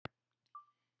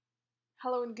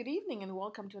Hello and good evening, and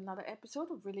welcome to another episode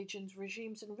of Religions,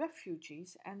 Regimes, and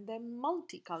Refugees and their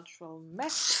multicultural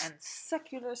mess and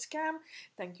secular scam.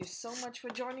 Thank you so much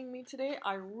for joining me today.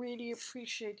 I really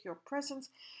appreciate your presence,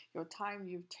 your time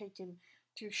you've taken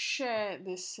to share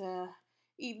this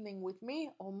evening with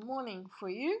me or morning for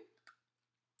you.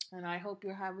 And I hope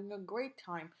you're having a great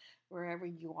time wherever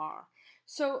you are.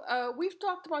 So, we've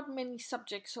talked about many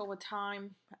subjects over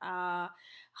time.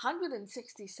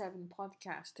 167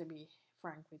 podcasts, to be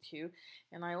frank with you.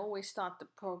 And I always start the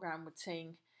program with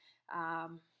saying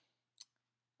um,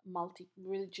 multi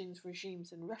religions,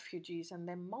 regimes, and refugees, and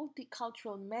then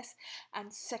multicultural mess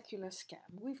and secular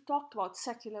scam. We've talked about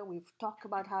secular, we've talked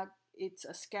about how it's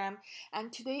a scam,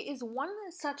 and today is one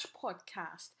such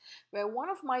podcast where one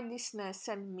of my listeners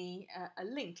sent me a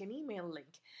link, an email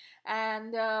link,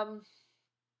 and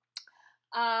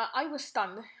I was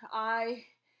stunned. I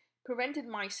prevented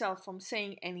myself from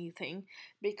saying anything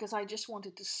because I just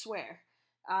wanted to swear.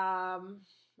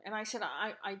 And I said,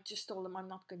 I just told him I'm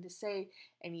not going to say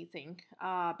anything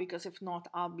because if not,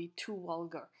 I'll be too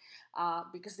vulgar.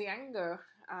 Because the anger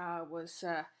was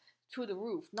through the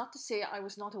roof. Not to say I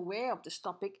was not aware of this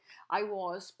topic, I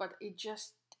was, but it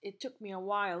took me a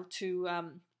while to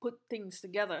put things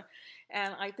together.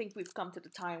 And I think we've come to the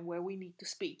time where we need to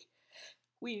speak.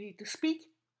 We need to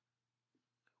speak,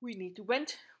 we need to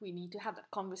vent, we need to have that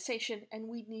conversation, and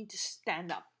we need to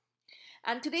stand up.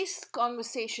 And today's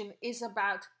conversation is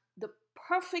about the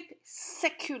perfect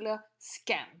secular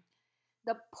scam.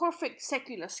 The perfect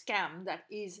secular scam that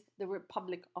is the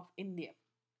Republic of India.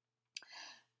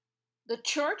 The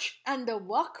church and the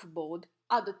Waqf Board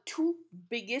are the two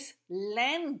biggest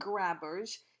land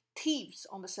grabbers, thieves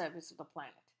on the surface of the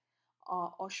planet.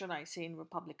 Or should I say in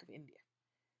Republic of India.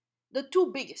 The two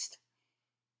biggest.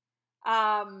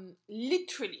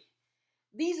 Literally,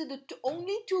 these are the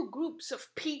only two groups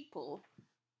of people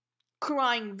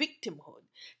crying victimhood,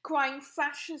 crying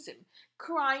fascism,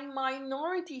 crying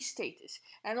minority status.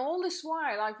 And all this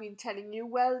while I've been telling you,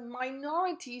 well,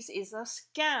 minorities is a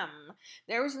scam.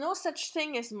 There is no such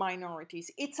thing as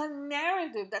minorities. It's a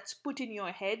narrative that's put in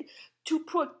your head to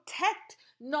protect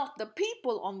not the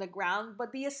people on the ground,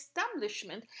 but the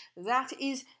establishment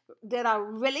that are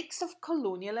relics of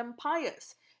colonial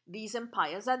empires. These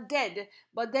empires are dead,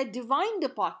 but their divine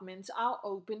departments are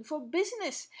open for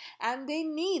business, and they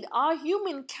need our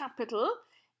human capital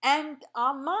and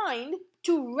our mind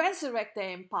to resurrect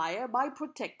their empire by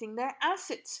protecting their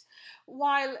assets.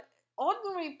 While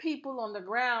ordinary people on the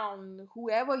ground,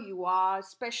 whoever you are,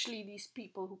 especially these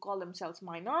people who call themselves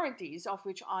minorities, of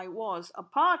which I was a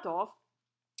part of,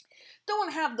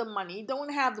 don't have the money,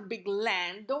 don't have the big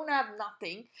land, don't have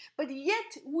nothing, but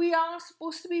yet we are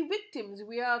supposed to be victims.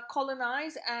 We are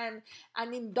colonized and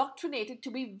indoctrinated to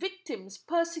be victims,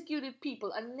 persecuted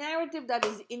people, a narrative that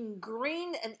is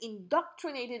ingrained and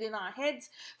indoctrinated in our heads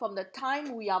from the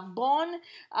time we are born,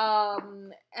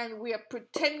 and we are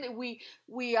pretending we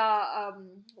are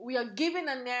given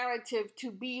a narrative to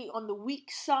be on the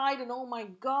weak side, and oh my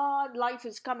God, life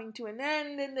is coming to an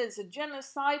end, and there's a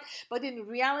genocide. But in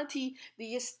reality,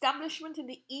 the establishment and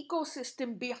the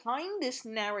ecosystem behind this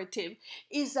narrative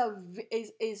is a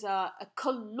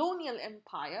colonial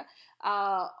empire,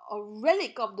 a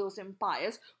relic of those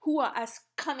empires, who are as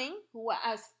cunning, who are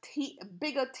as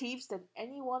bigger thieves than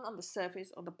anyone on the surface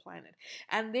of the planet.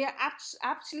 And they are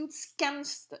absolute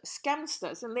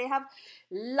scamsters, and they have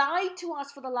lied to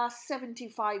us for the last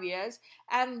 75 years,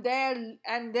 and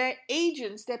their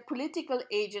agents, their political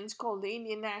agents called the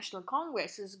Indian National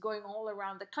Congress, is going all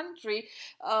around the country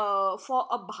for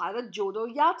a Bharat Jodo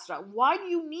Yatra. Why do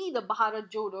you need a Bharat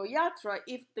Jodo Yatra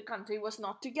if the country was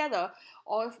not together?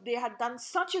 Or if they had done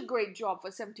such a great job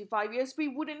for 75 years, we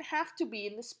wouldn't have to be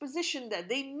in this position that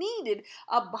they needed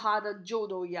a Bharat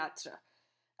Jodo Yatra.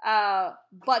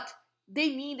 But they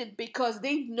need it because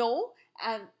they know,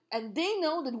 and they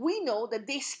know that we know that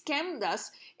they scammed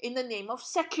us in the name of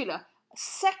secular.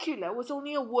 Secular was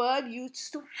only a word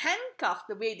used to handcuff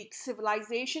the Vedic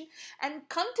civilization and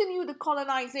continue the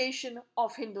colonization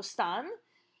of Hindustan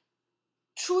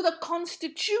through the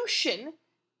constitution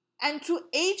and through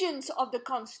agents of the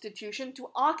constitution, to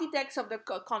architects of the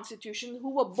constitution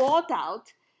who were bought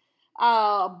out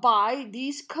by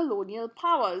these colonial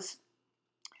powers.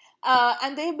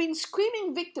 And they have been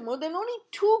screaming victimhood. There are only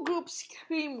two groups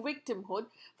scream victimhood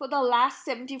for the last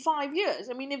 75 years.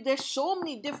 I mean, if there's so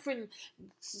many different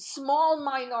small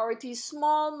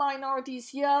minorities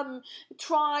here,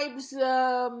 tribes,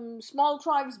 small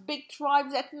tribes, big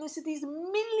tribes, ethnicities,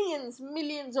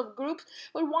 millions of groups,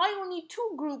 but why only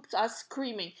two groups are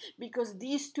screaming? Because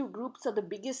these two groups are the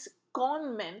biggest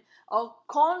con men or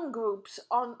con groups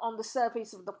on the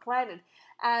surface of the planet,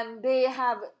 and they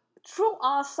have, through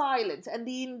our silence and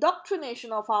the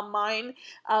indoctrination of our mind,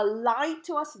 lied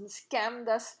to us and scammed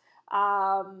us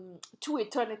to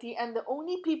eternity, and the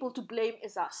only people to blame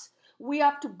is us. We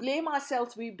have to blame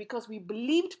ourselves because we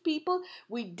believed people.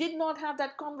 We did not have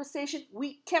that conversation.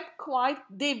 We kept quiet.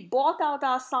 They bought out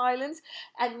our silence.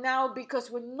 And now, because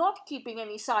we're not keeping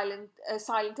any silent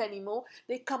anymore,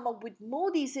 they come up with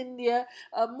Modi's India,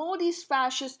 Modi's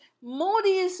fascist,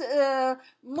 Modi's Hitler,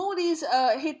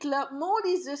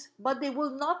 Modi's this, but they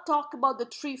will not talk about the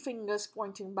three fingers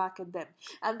pointing back at them.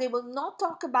 And they will not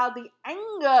talk about the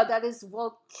anger that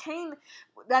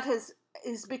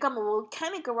is become a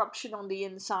volcanic eruption on the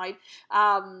inside,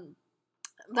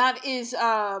 that is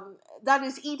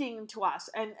eating into us,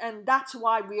 and that's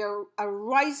why we are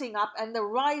rising up. And the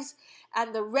rise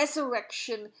and the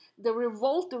resurrection, the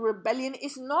revolt, the rebellion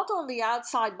is not on the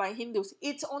outside by Hindus,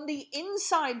 it's on the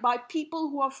inside by people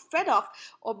who are fed up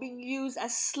or being used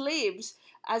as slaves,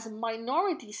 as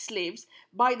minority slaves,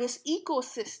 by this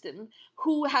ecosystem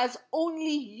who has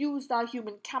only used our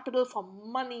human capital for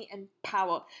money and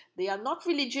power. They are not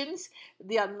religions,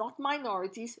 they are not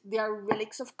minorities, they are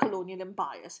relics of colonial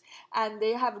empires. And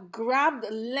they have grabbed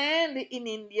land in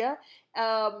India,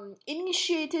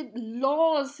 initiated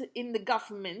laws in the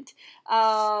government,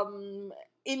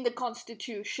 in the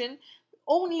constitution,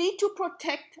 only to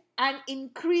protect and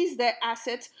increase their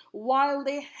assets while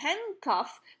they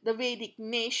handcuff the Vedic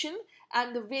nation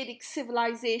and the Vedic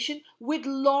civilization with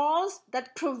laws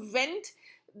that prevent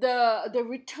the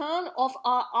return of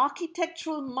our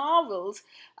architectural marvels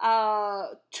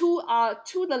to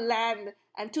the land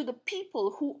and to the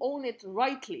people who own it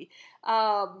rightly,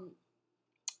 and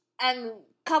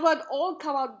covered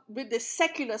with this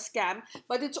secular scam.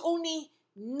 But it's only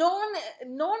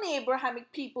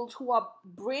non-Abrahamic peoples who are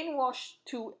brainwashed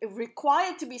to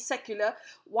required to be secular,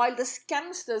 while the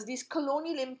scamsters, these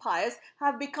colonial empires,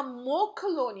 have become more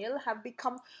colonial, have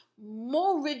become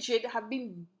more rigid, have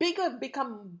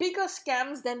become bigger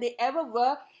scams than they ever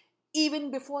were, even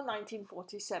before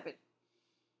 1947.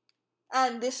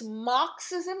 And this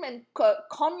Marxism and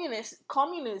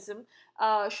communism,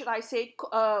 should I say,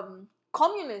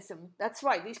 communism, that's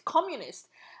right, these communists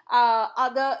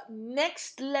are the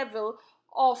next level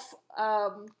of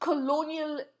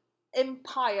colonial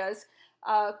empires,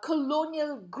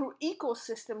 colonial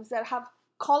ecosystems that have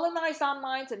colonized our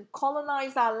minds and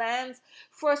colonized our lands.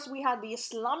 First, we had the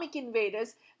Islamic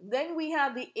invaders, then we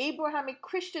had the Abrahamic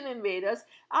Christian invaders.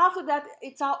 After that,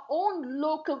 it's our own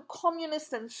local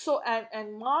communists and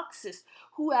Marxists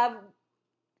who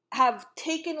have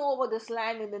taken over this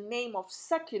land in the name of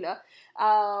secular,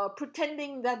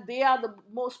 pretending that they are the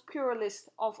most pluralist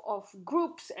of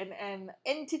groups and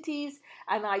entities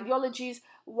and ideologies,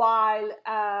 while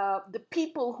the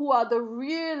people who are the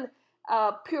real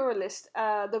pluralist,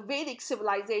 the Vedic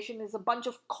civilization, is a bunch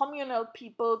of communal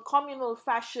people, communal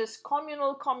fascists,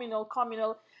 communal.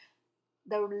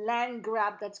 The land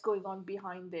grab that's going on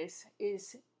behind this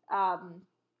is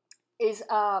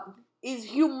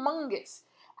humongous.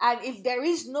 And if there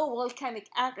is no volcanic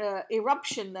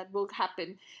eruption that will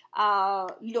happen,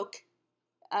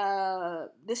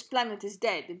 this planet is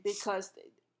dead, because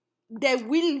there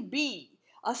will be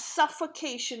a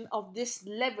suffocation of this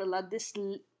level, of this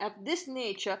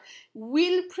nature,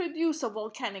 will produce a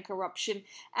volcanic eruption.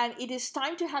 And it is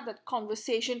time to have that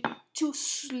conversation, to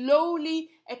slowly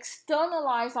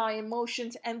externalize our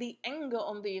emotions and the anger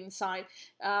on the inside,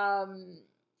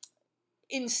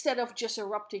 instead of just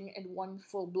erupting in one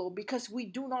full blow, because we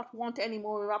do not want any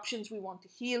more eruptions. We want to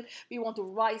heal, we want to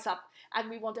rise up, and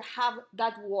we want to have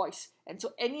that voice. And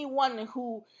so anyone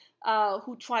who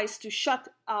tries to shut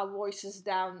our voices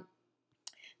down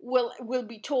will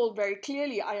be told very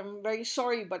clearly, I am very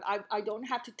sorry, but I don't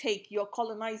have to take your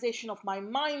colonization of my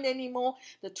mind anymore.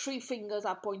 The three fingers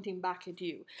are pointing back at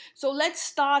you. So let's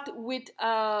start with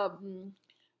a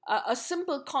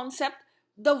simple concept,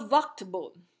 the Waqf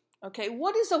Board. Okay,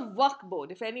 what is a Waqf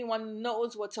Board? If anyone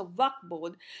knows what's a Waqf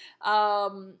Board, a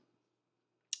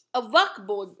Waqf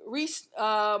Board,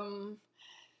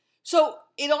 so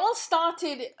it all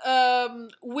started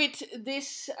with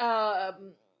this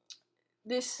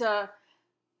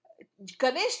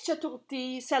Ganesh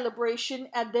Chaturthi celebration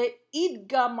at the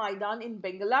Eidgah Maidan in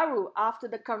Bengaluru, after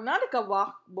the Karnataka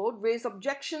Waqf Board raised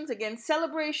objections against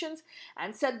celebrations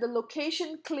and said the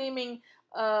location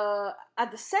at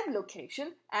the said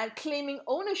location and claiming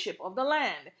ownership of the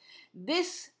land.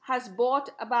 This has brought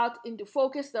about into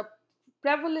focus the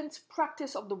prevalent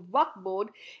practice of the Waqf Board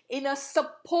in a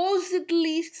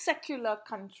supposedly secular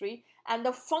country and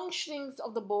the functionings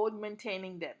of the board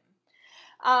maintaining them.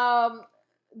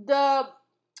 The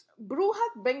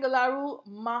Bruhat Bengalaru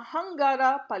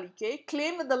Mahangara Palike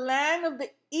claim that the land of the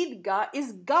Idgah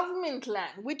is government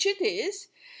land, which it is,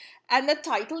 and the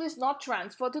title is not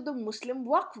transferred to the Muslim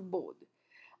Waqf Board.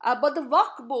 But the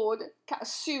Waqf Board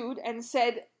sued and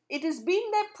said it has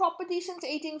been their property since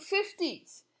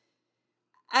 1850s.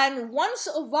 And once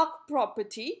a Waqf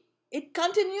property, it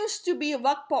continues to be a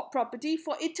Waqf property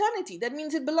for eternity. That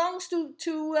means it belongs to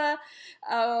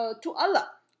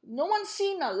Allah. No one's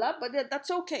seen Allah, but that's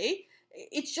okay.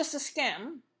 It's just a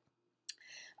scam.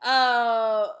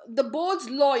 The board's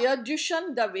lawyer,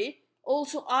 Dushan Dave,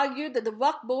 also argued that the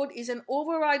Waqf Board is an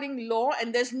overriding law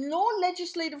and there's no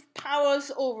legislative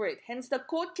powers over it. Hence, the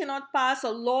court cannot pass a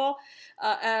law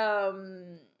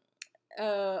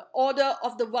order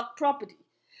of the Waqf property.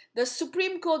 The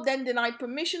Supreme Court then denied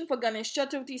permission for Ganesh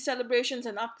Chaturthi celebrations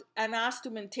and asked to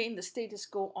maintain the status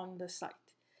quo on the site.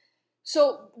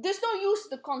 So there's no use to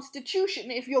the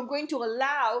Constitution if you're going to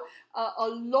allow a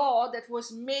law that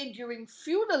was made during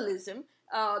feudalism,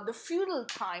 the feudal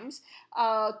times,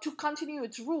 to continue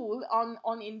its rule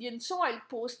on Indian soil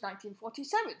post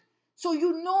 1947. So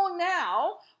you know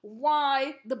now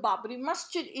why the Babri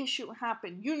Masjid issue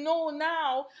happened. You know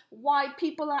now why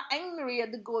people are angry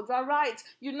at the Godhra riots.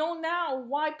 You know now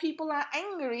why people are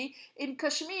angry in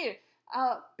Kashmir.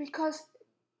 Because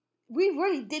we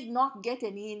really did not get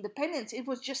any independence. It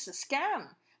was just a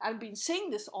scam. I've been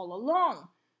saying this all along.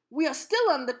 We are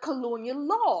still under colonial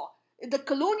law. The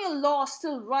colonial law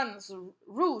still runs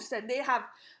roost, and they have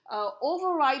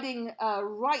overriding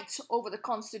rights over the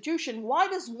Constitution. Why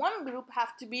does one group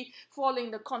have to be following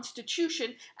the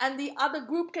Constitution and the other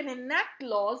group can enact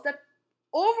laws that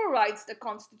overrides the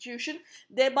Constitution,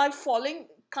 thereby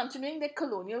continuing their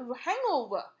colonial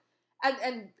hangover?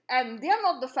 And they are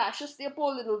not the fascists, they are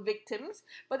poor little victims,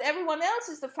 but everyone else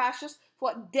is the fascist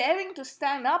for daring to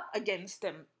stand up against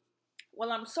them.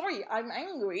 Well, I'm sorry, I'm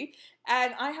angry,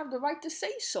 and I have the right to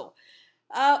say so.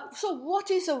 So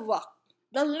what is a waqf?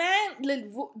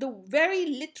 The very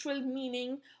literal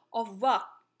meaning of waqf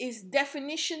is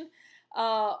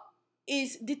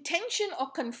is detention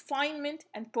or confinement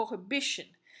and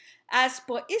prohibition. As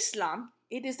per Islam,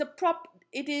 it is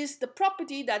the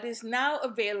property that is now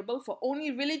available for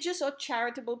only religious or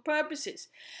charitable purposes,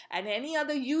 and any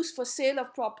other use for sale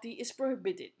of property is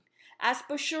prohibited. As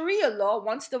per Sharia law,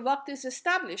 once the waqf is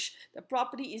established, the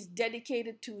property is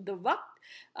dedicated to the waqf.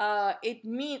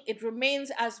 It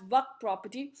remains as waqf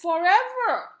property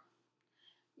forever.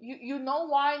 You know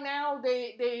why now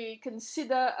they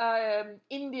consider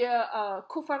India a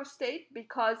kufar state?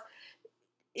 Because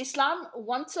Islam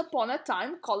once upon a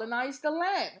time colonized the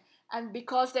land, and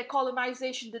because their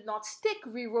colonization did not stick,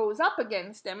 we rose up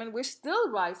against them, and we're still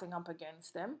rising up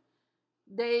against them.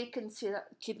 They consider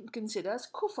us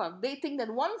kufar. They think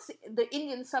that once the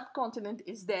Indian subcontinent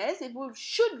is theirs,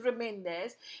 should remain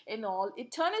theirs in all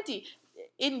eternity.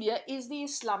 India is an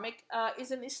Islamic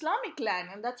land,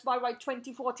 and that's why by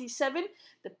 2047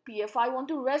 the PFI want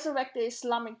to resurrect the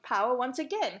Islamic power once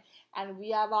again, and we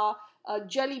have our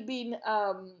jelly bean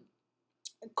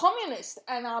communists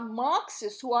and our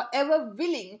Marxists who are ever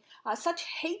willing, such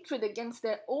hatred against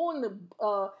their own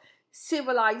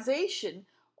civilization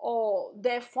or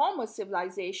their former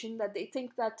civilization, that they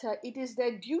think that it is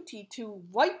their duty to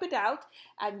wipe it out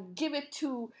and give it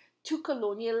to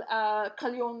colonial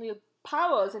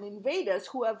powers and invaders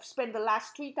who have spent the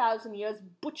last 3,000 years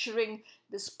butchering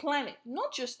this planet,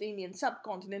 not just the Indian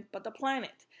subcontinent, but the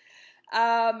planet.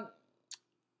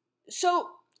 So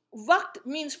waqf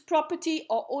means property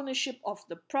or ownership of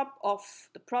the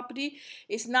property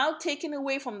is now taken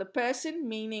away from the person,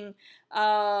 meaning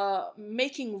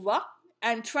making waqf,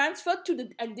 and transferred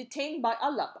and detained by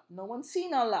Allah. But no one's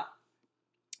seen Allah.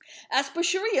 As per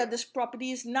Sharia, this property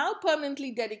is now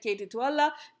permanently dedicated to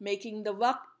Allah, making the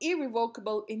waqf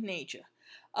irrevocable in nature.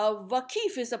 A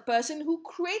waqif is a person who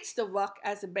creates the waqf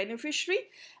as a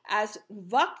beneficiary, as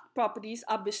waqf properties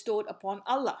are bestowed upon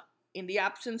Allah. In the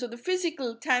absence of the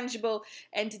physical, tangible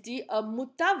entity, a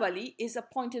mutawali is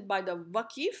appointed by the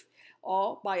waqif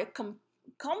or by a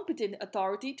competent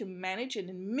authority to manage and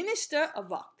administer a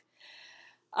waqf.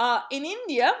 In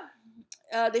India,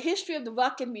 the history of the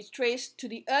waqf can be traced to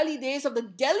the early days of the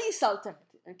Delhi Sultanate.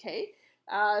 Okay,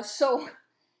 so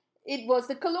it was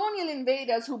the colonial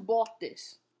invaders who bought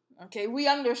this. Okay, we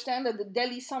understand that the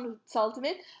Delhi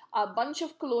Sultanate are a bunch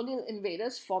of colonial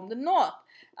invaders from the north.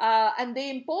 And they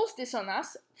imposed this on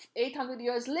us. 800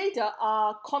 years later,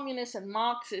 our communists and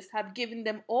Marxists have given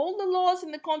them all the laws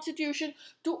in the Constitution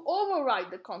to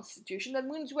override the Constitution. That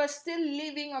means we're still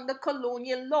living under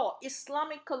colonial law,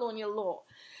 Islamic colonial law.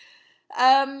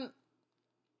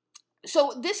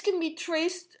 So this can be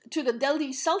traced to the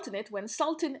Delhi Sultanate when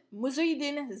Sultan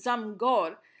Muizuddin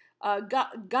Zamgor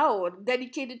Gaur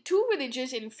dedicated two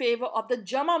villages in favor of the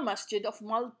Jama Masjid of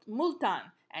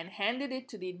Multan and handed it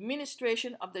to the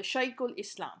administration of the Shaykhul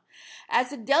Islam. As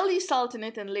the Delhi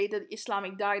Sultanate and later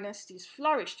Islamic dynasties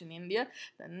flourished in India,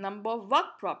 the number of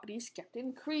Waqf properties kept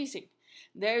increasing.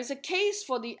 There is a case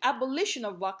for the abolition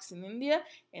of Waqfs in India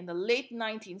in the late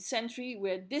 19th century,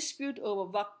 where dispute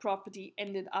over Waqf property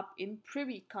ended up in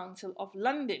Privy Council of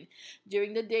London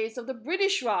during the days of the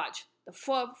British Raj. The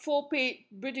four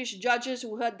British judges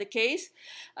who heard the case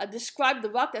described the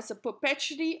Waqf as a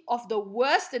perpetuity of the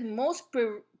worst and most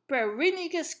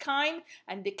pernicious kind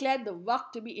and declared the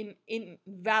Waqf to be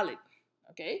invalid.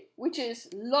 Okay, which is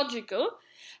logical,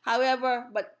 however,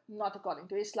 but not according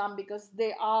to Islam, because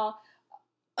they are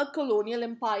a colonial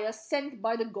empire sent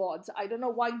by the gods. I don't know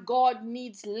why God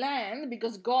needs land,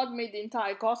 because God made the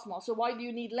entire cosmos. So why do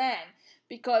you need land?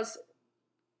 Because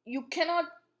you cannot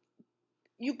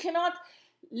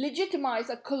legitimize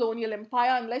a colonial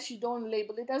empire unless you don't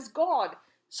label it as God.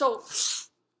 So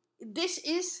this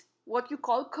is what you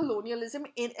call colonialism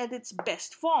at its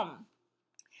best form.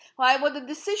 However, the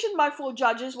decision by four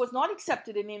judges was not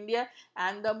accepted in India,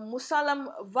 and the Musallam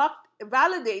Waqf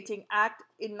Validating Act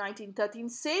in 1913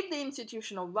 saved the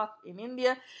institution of Waqf in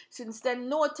India. Since then,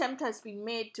 no attempt has been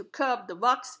made to curb the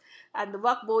Waqfs, and the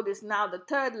Waqf Board is now the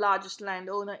third largest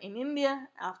landowner in India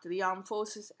after the armed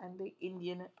forces and the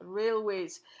Indian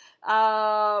Railways.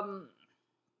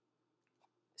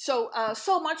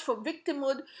 So much for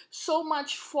victimhood, so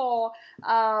much for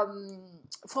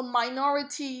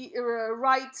minority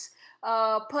rights,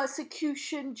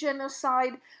 persecution,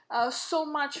 genocide, so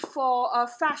much for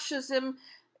fascism.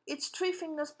 It's three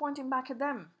fingers pointing back at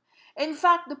them. In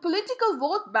fact, the political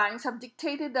vote banks have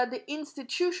dictated that the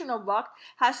institution of Waqf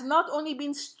has not only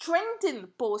been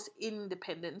strengthened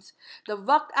post-independence. The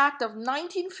Waqf Act of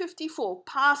 1954,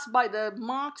 passed by the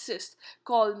Marxist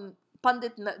called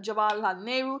Pandit Jawaharlal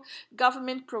Nehru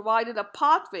government, provided a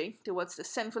pathway towards the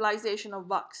centralization of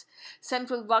Waqfs.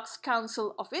 Central Waqf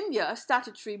Council of India, a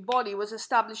statutory body, was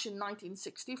established in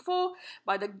 1964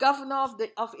 by the Governor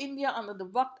of India under the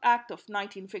Waqf Act of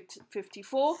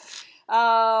 1954.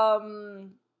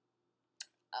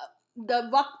 The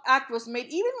Waqf Act was made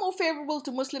even more favorable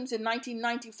to Muslims in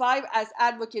 1995. As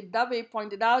Advocate Dave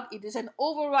pointed out, it is an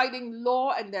overriding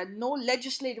law and there are no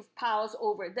legislative powers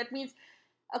over it. That means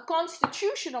a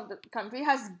constitution of the country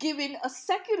has given a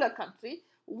secular country.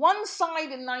 One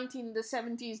side in the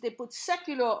 70s, they put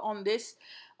secular on this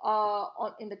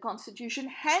in the constitution,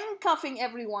 handcuffing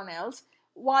everyone else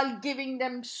while giving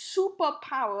them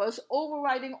superpowers,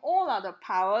 overriding all other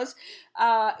powers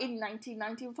in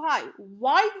 1995.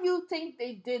 Why do you think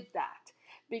they did that?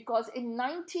 Because in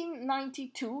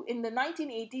 1992, in the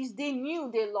 1980s, they knew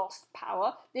they lost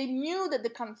power. They knew that the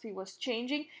country was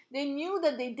changing. They knew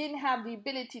that they didn't have the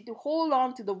ability to hold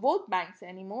on to the vote banks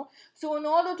anymore. So in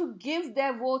order to give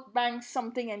their vote banks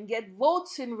something and get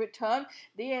votes in return,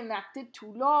 they enacted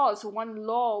two laws. One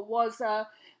law was the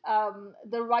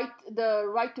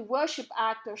Right to Worship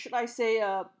Act, or should I say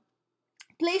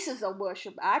Places of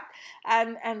Worship Act,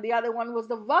 and the other one was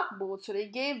the Waqf Board. So they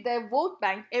gave their vote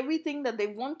bank everything that they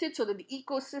wanted so that the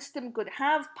ecosystem could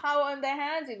have power in their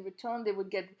hands. In return, they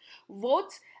would get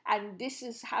votes, and this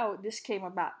is how this came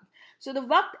about. So the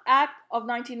Waqf Act of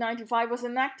 1995 was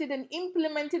enacted and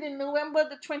implemented in November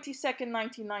the 22nd,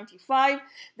 1995.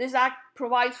 This act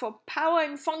provides for power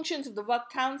and functions of the Waqf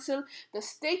Council, the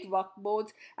state Waqf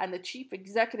boards, and the chief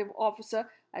executive officer,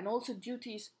 and also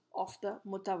duties of the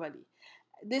Mutawalli.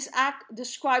 This act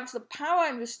describes the power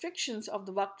and restrictions of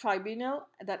the Waqf Tribunal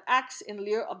that acts in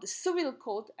lieu of the civil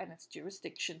court and its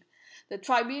jurisdiction. The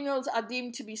tribunals are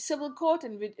deemed to be civil court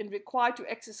and required to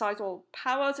exercise all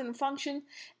powers and functions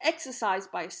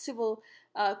exercised by a civil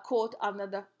court under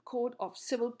the Code of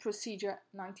Civil Procedure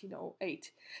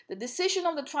 1908. The decision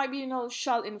of the tribunal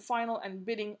shall, in final and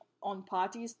bidding on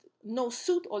parties, no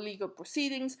suit or legal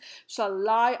proceedings shall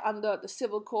lie under the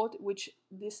civil court, which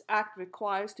this act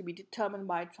requires to be determined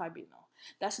by a tribunal,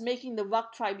 thus making the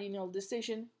Waqf Tribunal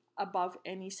decision above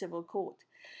any civil court.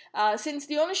 Since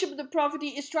the ownership of the property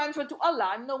is transferred to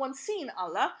Allah, and no one's seen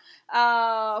Allah,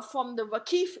 from the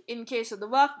Waqif in case of the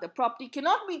Waqf, the property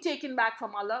cannot be taken back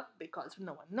from Allah because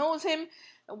no one knows him.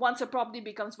 Once a property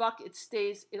becomes Waqf,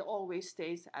 it always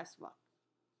stays as Waqf.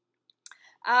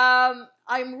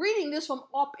 I'm reading this from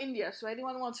Op India, so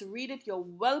anyone wants to read it, you're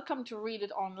welcome to read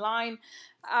it online.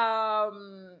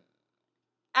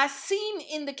 As seen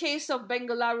in the case of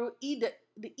Bengaluru,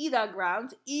 the Ida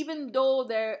grounds, even though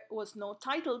there was no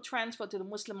title transfer to the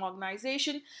Muslim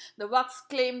organization, the Waqf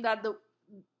claimed that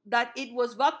that it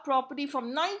was Waqf property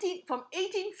from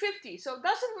 1850. So it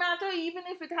doesn't matter, even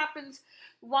if it happens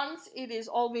once, it is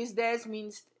always theirs,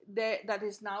 means there, that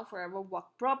is now forever Waqf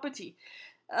property.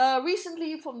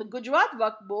 Recently, from the Gujarat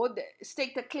Waqf Board, they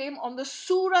staked a claim on the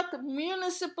Surat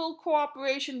Municipal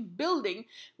Corporation building,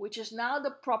 which is now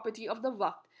the property of the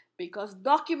Waqf, because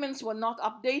documents were not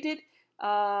updated.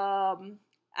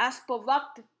 As per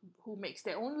Waqf, who makes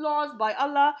their own laws by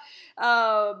Allah,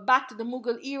 back to the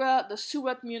Mughal era, the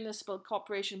Surat Municipal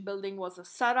Corporation building was a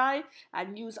sarai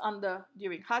and used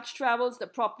during Hajj travels. The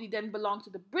property then belonged to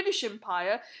the British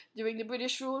Empire during the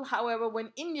British rule. However,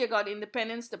 when India got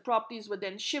independence, the properties were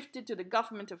then shifted to the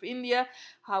government of India.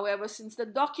 However, since the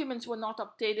documents were not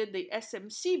updated, the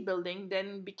SMC building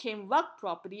then became Waqf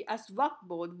property, as Waqf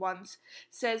Board once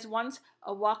says, once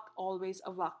a Waqf, always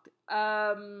a Waqf.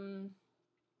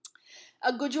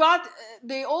 Gujarat,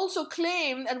 they also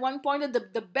claimed at one point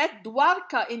that the Bet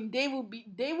Dwarka in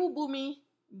Devubhumi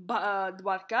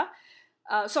Dwarka,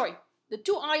 the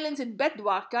two islands in Bet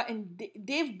Dwarka and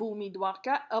Devbhumi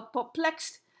Dwarka are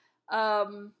perplexed,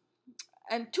 and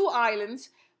two islands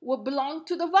belonged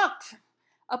to the Waqf.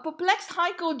 A perplexed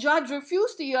High Court judge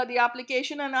refused to hear the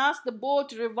application and asked the board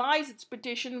to revise its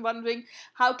petition, wondering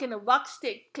how can a Waqf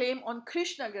stake claim on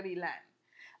Krishnagiri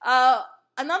land.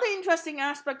 Another interesting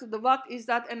aspect of the Waqf is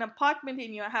that an apartment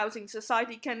in your housing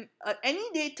society can any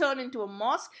day turn into a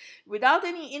mosque without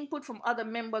any input from other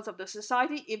members of the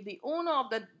society if the owner of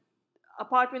the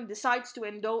apartment decides to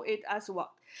endow it as Waqf.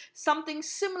 Something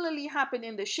similarly happened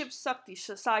in the Shiv Shakti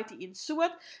Society in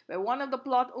Surat, where one of the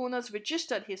plot owners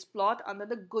registered his plot under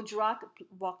the Gujarat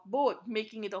Waqf Board,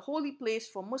 making it a holy place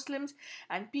for Muslims,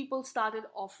 and people started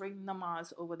offering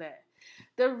namaz over there.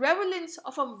 The relevance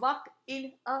of a Waqf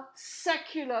in a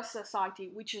secular society,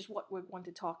 which is what we're going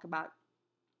to talk about.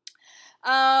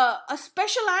 A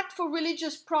special act for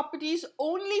religious properties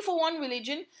only for one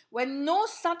religion, when no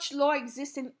such law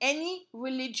exists in any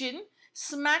religion,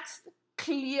 smacks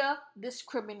clear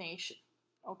discrimination.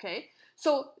 Okay,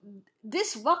 so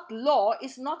this Waqf law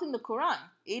is not in the Quran.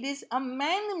 It is a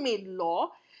man-made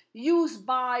law used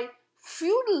by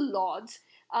feudal lords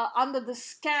under the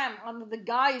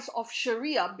guise of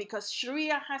Sharia, because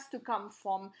Sharia has to come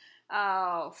from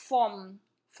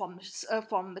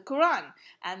the Quran,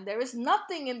 and there is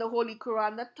nothing in the Holy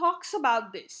Quran that talks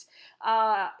about this.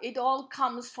 It all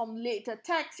comes from later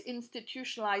texts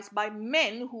institutionalized by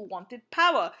men who wanted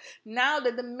power. Now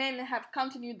that the men have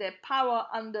continued their power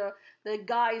under the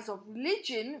guise of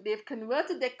religion, they've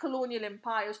converted their colonial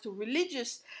empires to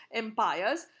religious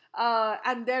empires,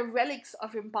 and they're relics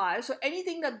of empire. So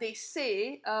anything that they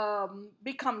say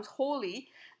becomes holy,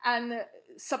 and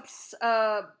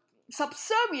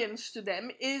subservience to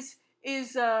them is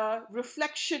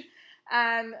reflection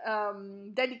and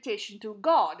dedication to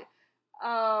God.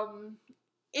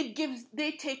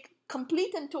 They take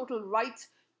complete and total rights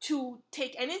to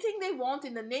take anything they want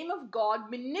in the name of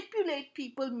God, manipulate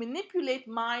people, manipulate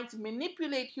minds,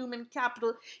 manipulate human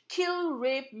capital, kill,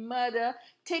 rape, murder,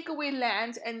 take away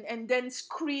lands, and then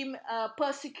scream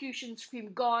persecution,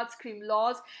 scream God, scream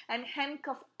laws, and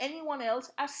handcuff anyone else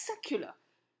as secular.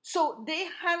 So they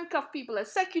handcuff people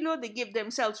as secular, they give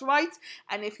themselves rights,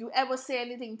 and if you ever say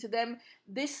anything to them,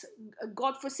 this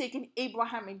godforsaken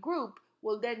Abrahamic group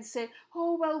will then say,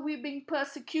 oh, well, we're being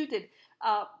persecuted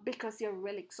because they're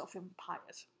relics of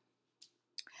empires.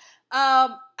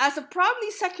 As a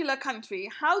proudly secular country,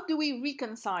 how do we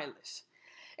reconcile this?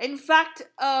 In fact,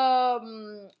 a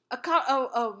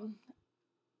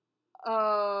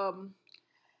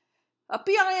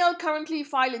PIL currently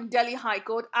filed in Delhi High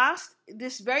Court asked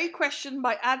this very question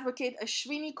by Advocate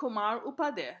Ashwini Kumar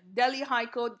Upadhyay. Delhi High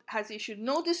Court has issued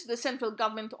notice to the central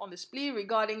government on this plea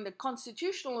regarding the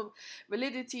constitutional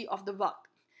validity of the Waqf.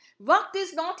 Waqf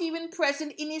is not even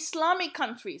present in Islamic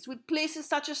countries, with places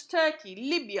such as Turkey,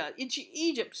 Libya,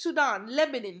 Egypt, Sudan,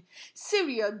 Lebanon,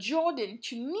 Syria, Jordan,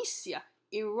 Tunisia,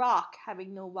 Iraq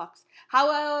having no Waqfs.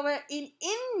 However, in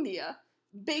India,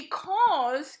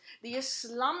 because the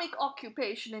Islamic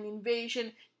occupation and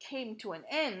invasion came to an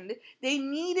end, they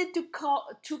needed to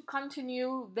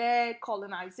continue their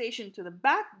colonization to the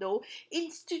back door,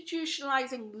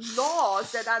 institutionalizing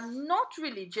laws that are not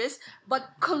religious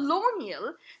but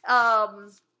colonial,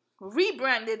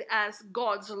 rebranded as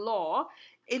God's law,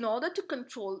 in order to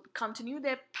continue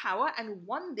their power and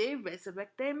one day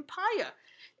resurrect their empire.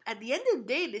 At the end of the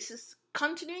day, this is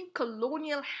continuing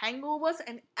colonial hangovers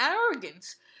and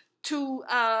arrogance to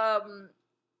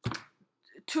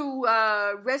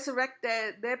resurrect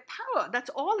their power. That's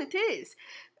all it is.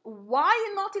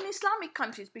 Why not in Islamic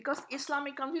countries? Because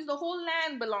Islamic countries, the whole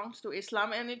land belongs to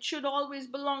Islam and it should always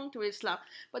belong to Islam.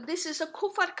 But this is a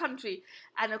kufar country,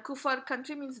 and a kufar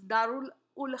country means Darul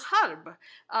ul Harb.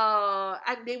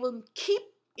 And they will keep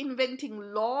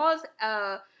inventing laws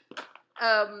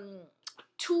um,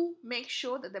 to make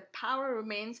sure that the power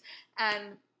remains.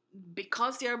 And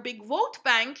because they are a big vote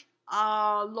bank,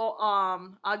 our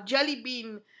jelly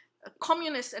bean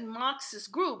communist and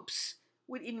Marxist groups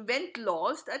would invent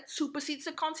laws that supersedes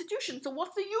the Constitution. So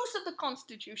what's the use of the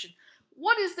Constitution?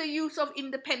 What is the use of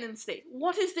Independence Day?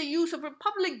 What is the use of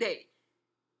Republic Day?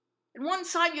 On one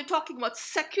side, you're talking about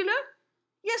secular.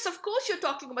 Yes, of course you're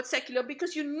talking about secular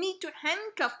because you need to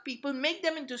handcuff people, make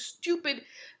them into stupid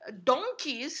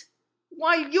donkeys,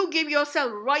 while you give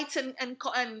yourself rights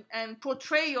and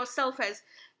portray yourself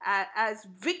as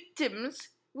victims,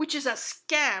 which is a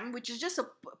scam, which is just a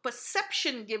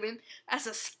perception given as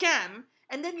a scam,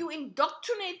 and then you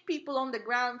indoctrinate people on the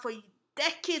ground for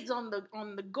decades on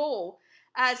the go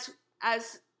as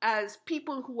as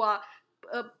people who are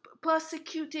uh,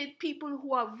 persecuted, people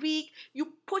who are weak.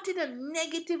 You put in a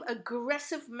negative,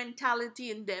 aggressive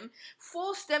mentality in them,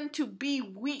 force them to be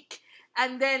weak,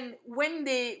 and then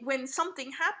when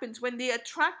something happens, when they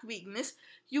attract weakness,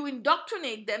 you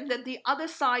indoctrinate them that the other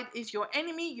side is your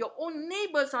enemy, your own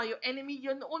neighbors are your enemy,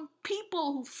 your own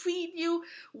people who feed you,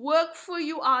 work for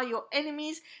you are your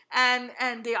enemies, and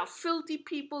they are filthy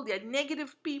people, they are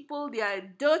negative people, they are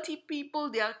dirty people,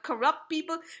 they are corrupt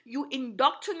people. You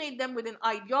indoctrinate them with an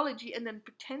ideology and then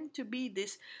pretend to be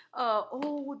this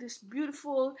this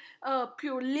beautiful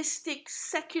pluralistic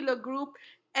secular group,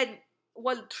 and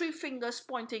well, three fingers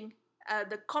pointing,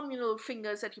 the communal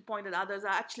fingers that you point at others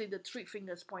are actually the three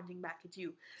fingers pointing back at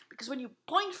you. Because when you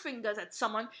point fingers at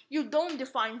someone, you don't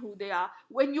define who they are.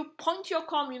 When you point your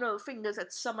communal fingers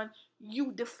at someone,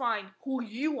 you define who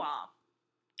you are.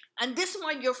 And this,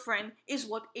 my dear friend, is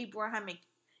what Abraham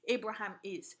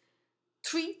is.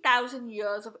 3,000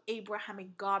 years of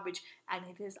Abrahamic garbage, and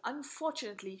it has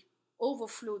unfortunately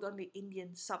overflowed on the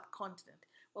Indian subcontinent.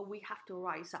 But we have to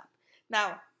rise up.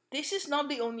 Now, this is not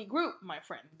the only group, my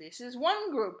friend. This is one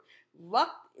group.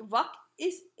 Waqf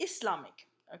is Islamic.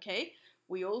 Okay?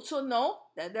 We also know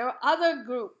that there are other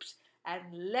groups. And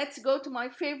let's go to my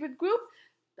favorite group,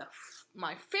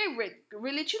 my favorite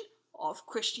religion of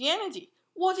Christianity.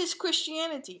 What is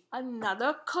Christianity?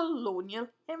 Another colonial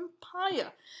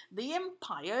empire. The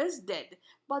empire is dead,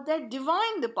 but their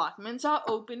divine departments are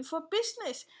open for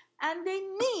business, and they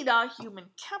need our human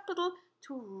capital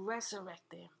to resurrect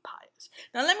their empires.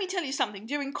 Now, let me tell you something.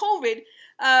 During COVID,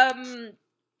 I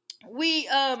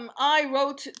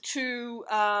wrote to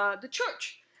the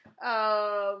church,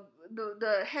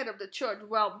 the head of the church,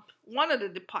 well, one of the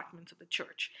departments of the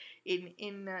church in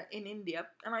India,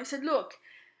 and I said, look,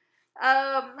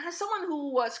 as someone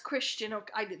who was Christian, or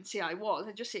I didn't say I was,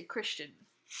 I just say Christian.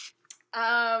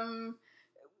 I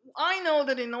know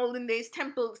that in olden days,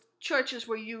 temples, churches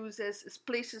were used as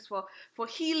places for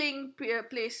healing,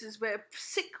 places where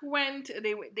sick went.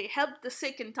 They helped the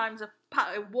sick in times of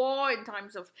war, in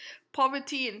times of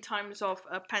poverty, in times of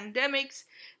pandemics.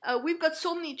 We've got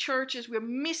so many churches. We're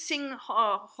missing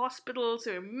hospitals.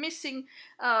 We're missing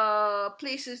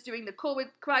places during the COVID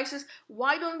crisis.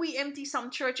 Why don't we empty some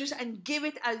churches and give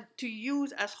it to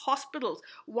use as hospitals?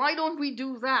 Why don't we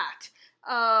do that?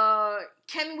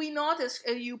 Can we not, as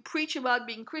you preach about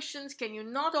being Christians, can you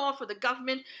not offer the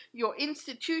government your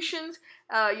institutions,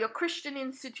 your Christian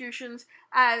institutions,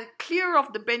 clear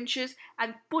off the benches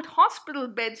and put hospital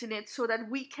beds in it so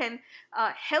that we can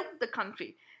help the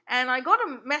country? And I got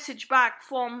a message back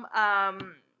from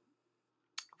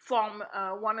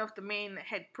one of the main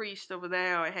head priests over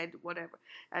there, or head whatever,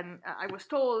 and I was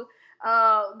told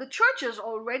the church has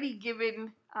already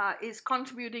is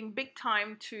contributing big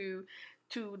time to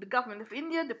the government of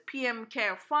India, the PM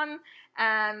Care Fund,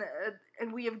 and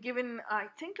we have given, I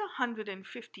think,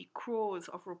 150 crores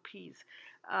of rupees.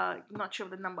 Not sure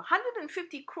of the number.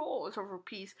 150 crores of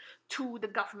rupees to the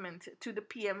government, to the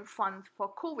PM Fund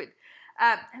for COVID.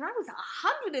 And I was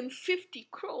 150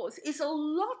 crores is a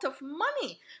lot of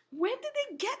money. Where did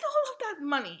they get all of that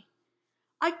money?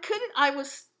 I was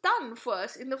stunned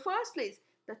first. In the first place,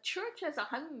 the church has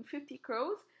 150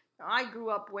 crores. Now, I grew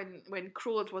up when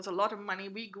crores was a lot of money.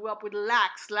 We grew up with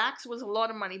lakhs. Lakhs was a lot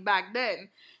of money back then.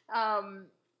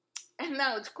 And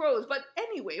now it's crores. But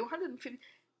anyway, 150,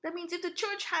 that means if the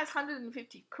church has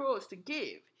 150 crores to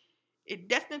give, it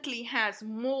definitely has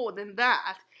more than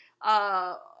that.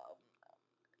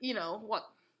 What,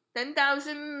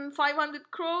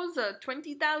 10,500 crores or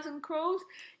 20,000 crores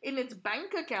in its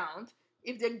bank account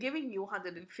if they're giving you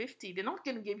 150, they're not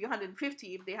going to give you 150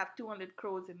 if they have 200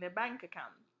 crores in their bank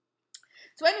account.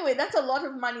 So anyway, that's a lot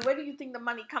of money. Where do you think the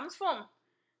money comes from?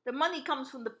 The money comes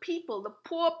from the people, the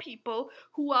poor people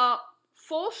who are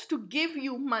forced to give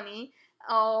you money,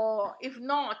 or if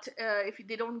not, if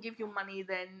they don't give you money,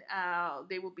 then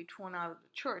they will be thrown out of the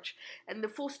church, and they're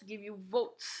forced to give you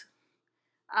votes.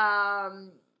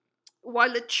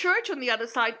 While the church on the other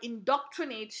side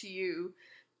indoctrinates you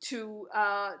to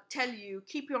tell you,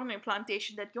 keep you on your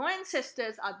plantation, that your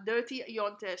ancestors are dirty, your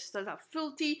ancestors are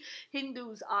filthy,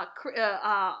 Hindus are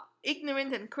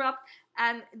ignorant and corrupt.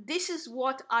 And this is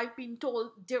what I've been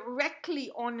told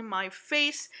directly on my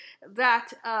face,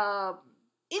 that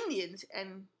Indians,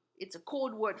 and it's a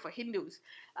code word for Hindus,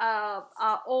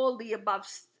 are all the above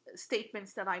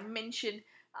statements that I mentioned.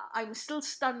 I'm still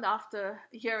stunned after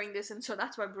hearing this, and so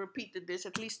that's why I've repeated this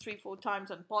at least 3-4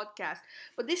 times on podcast.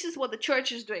 But this is what the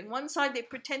church is doing. One side, they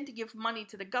pretend to give money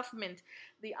to the government.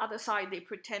 The other side, they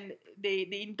pretend, they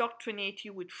indoctrinate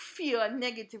you with fear and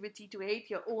negativity to hate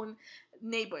your own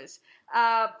neighbors.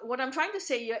 What I'm trying to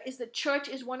say here is the church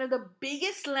is one of the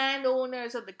biggest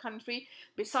landowners of the country,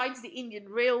 besides the Indian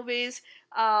Railways,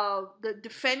 the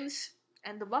defense,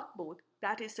 and the Waqf Board.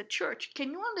 That is the church.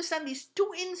 Can you understand these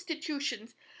two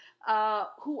institutions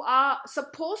who are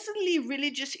supposedly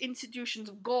religious institutions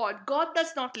of God? God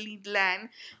does not need land.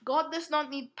 God does not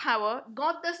need power.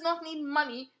 God does not need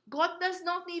money. God does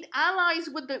not need allies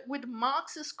with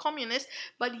Marxist communists,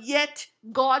 but yet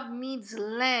God needs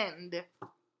land.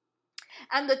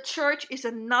 And the church is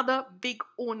another big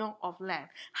owner of land.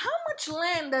 How much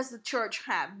land does the church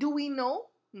have? Do we know?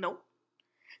 No.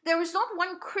 There is not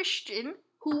one Christian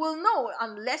who will know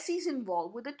unless he's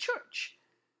involved with the church.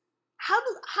 How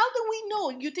do we know?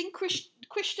 You think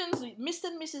Christians, Mr.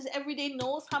 and Mrs. Everyday,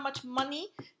 knows how much money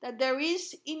that there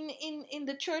is in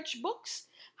the church books?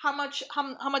 How much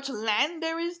land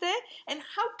there is there? And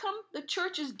how come the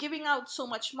church is giving out so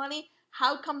much money?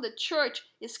 How come the church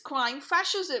is crying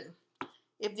fascism?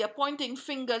 If they're pointing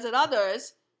fingers at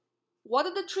others, what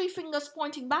are the 3 fingers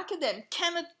pointing back at them?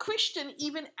 Can a Christian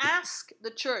even ask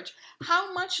the church,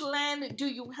 how much land do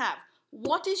you have?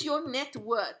 What is your net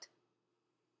worth?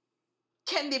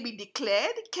 Can they be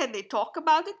declared? Can they talk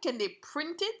about it? Can they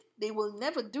print it? They will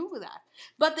never do that.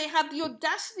 But they have the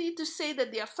audacity to say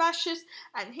that they are fascists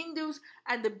and Hindus,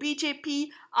 and the BJP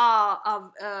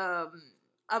are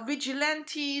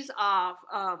vigilantes, are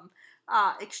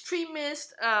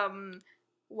extremists.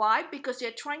 Why? Because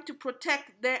they're trying to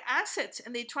protect their assets,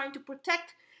 and they're trying to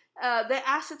protect their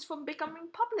assets from becoming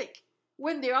public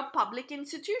when they are public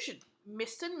institutions.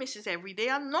 Mr. and Mrs. Everyday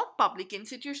are not public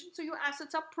institutions, so your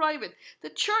assets are private.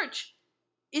 The church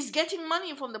is getting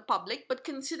money from the public, but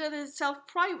considers itself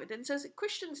private and says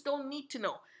Christians don't need to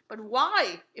know. But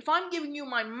why? If I'm giving you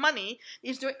my money,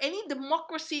 is there any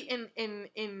democracy in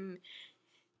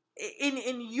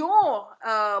your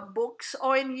books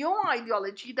or in your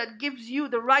ideology that gives you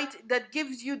the right, that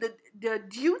gives you the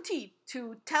duty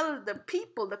to tell the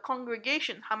people, the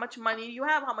congregation, how much money you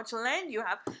have, how much land you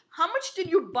have? How much did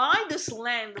you buy this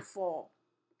land for?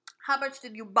 How much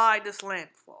did you buy this land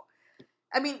for?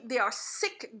 I mean, they are a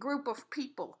sick group of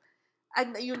people.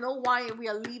 And you know why we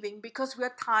are leaving? Because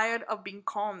we're tired of being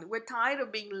conned. We're tired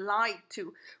of being lied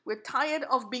to. We're tired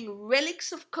of being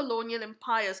relics of colonial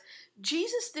empires.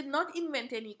 Jesus did not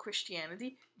invent any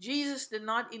Christianity. Jesus did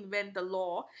not invent the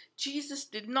law. Jesus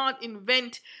did not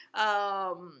invent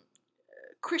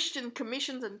Christian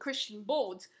commissions and Christian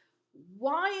boards.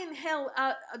 Why in hell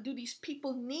do these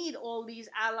people need all these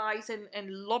allies and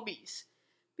lobbies?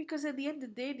 Because at the end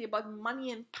of the day, they're about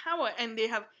money and power, and they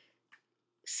have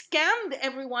scammed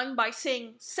everyone by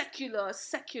saying secular,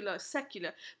 secular,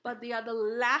 secular. But they are the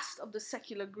last of the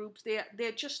secular groups.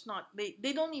 They're just not,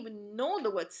 they don't even know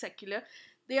the word secular.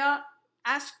 They are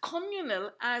as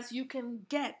communal as you can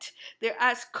get. They're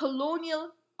as colonial,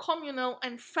 communal,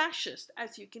 and fascist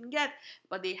as you can get.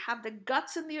 But they have the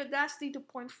guts and the audacity to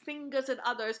point fingers at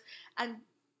others and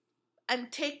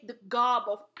take the garb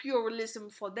of pluralism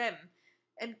for them.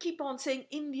 And keep on saying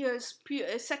India is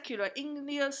secular.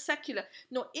 India is secular.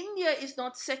 No, India is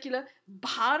not secular.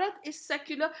 Bharat is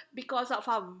secular because of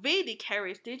our Vedic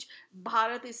heritage.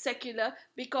 Bharat is secular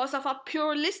because of our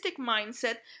pluralistic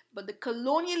mindset. But the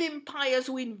colonial empires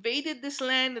who invaded this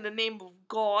land in the name of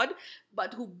God,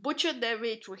 but who butchered their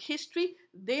way through history,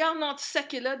 they are not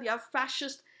secular. They are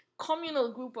fascist,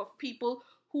 communal group of people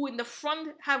who in the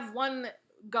front have one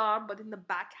garb, but in the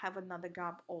back have another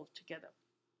garb altogether.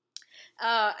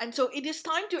 And so it is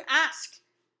time to ask,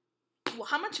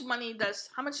 how much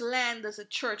land does a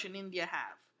church in India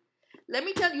have? Let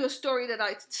me tell you a story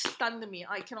that stunned me.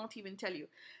 I cannot even tell you.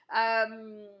 A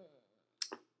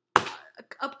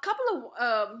couple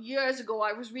of years ago,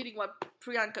 I was reading about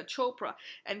Priyanka Chopra,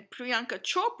 and Priyanka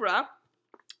Chopra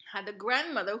had a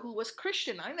grandmother who was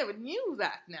Christian. I never knew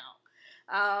that now.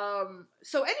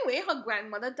 So anyway, her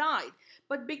grandmother died.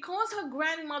 But because her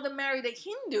grandmother married a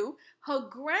Hindu, her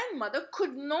grandmother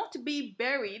could not be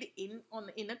buried in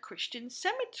a Christian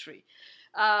cemetery.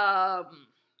 I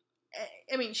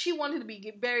mean, she wanted to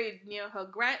be buried near her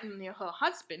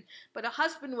husband, but her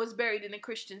husband was buried in a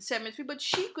Christian cemetery, but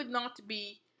she could not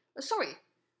be. Sorry,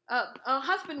 her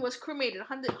husband was cremated.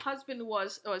 Her husband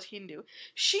was Hindu.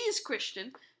 She is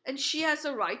Christian, and she has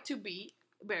a right to be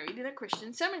buried in a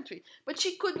Christian cemetery. But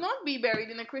she could not be buried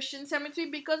in a Christian cemetery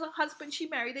because her husband, she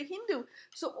married a Hindu.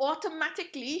 So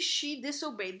automatically she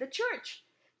disobeyed the church.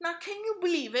 Now, can you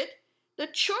believe it? The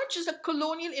church is a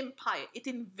colonial empire. It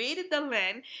invaded the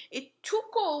land. It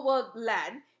took over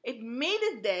land. It made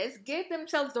it theirs, gave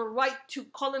themselves the right to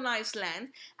colonize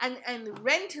land and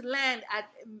rent land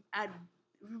at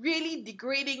really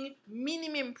degrading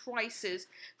minimum prices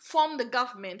from the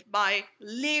government by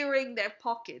layering their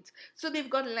pockets. So they've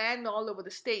got land all over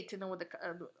the state and over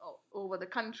the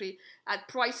country at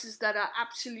prices that are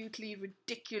absolutely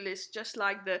ridiculous, just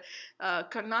like the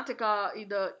Karnataka,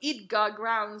 the Idgah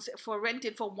grounds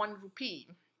rented for 1 rupee,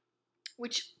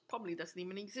 which probably doesn't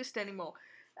even exist anymore,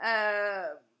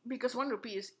 because 1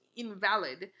 rupee is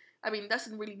invalid. I mean,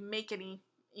 doesn't really make any,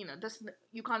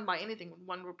 you can't buy anything with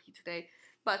 1 rupee today.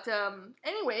 But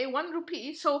anyway, 1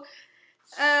 rupee. So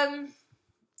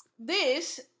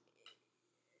the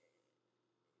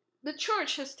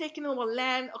church has taken over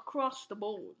land across the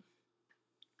board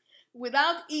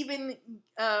without even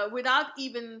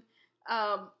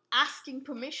asking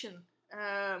permission,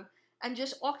 and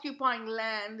just occupying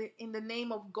land in the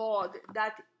name of God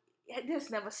that it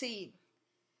has never seen.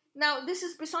 Now, this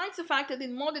is besides the fact that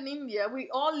in modern India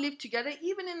we all live together.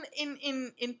 Even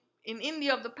in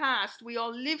India of the past, we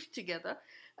all lived together.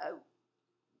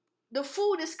 The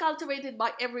food is cultivated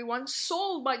by everyone,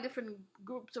 sold by different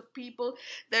groups of people.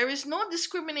 There is no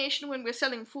discrimination when we're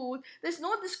selling food. There's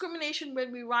no discrimination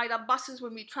when we ride our buses,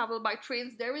 when we travel by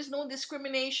trains. There is no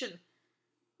discrimination.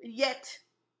 Yet,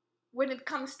 when it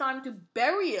comes time to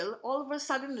burial, all of a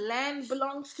sudden land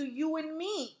belongs to you and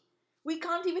me. We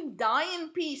can't even die in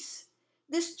peace.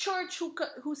 This church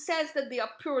who says that they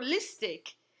are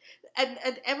pluralistic and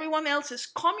everyone else is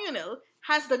communal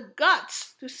has the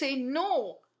guts to say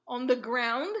no on the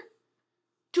ground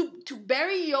to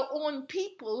bury your own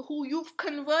people who you've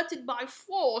converted by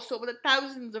force over the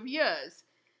thousands of years.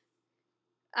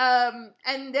 And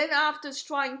then after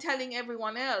telling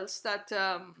everyone else that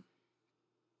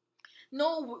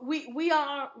no, we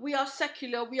are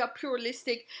secular, we are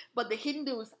pluralistic, but the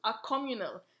Hindus are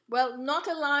communal. Well, not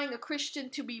allowing a Christian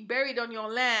to be buried on your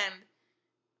land,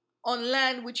 on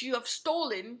land which you have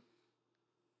stolen,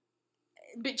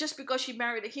 just because she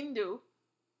married a Hindu,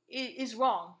 is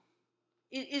wrong.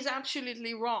 It is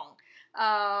absolutely wrong.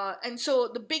 And so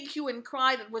the big hue and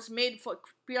cry that was made for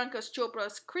Priyanka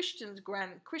Chopra's Christian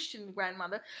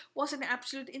grandmother was an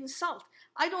absolute insult.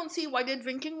 I don't see why they're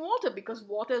drinking water, because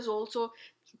water is also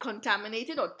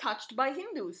contaminated or touched by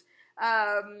Hindus,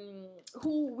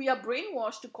 who we are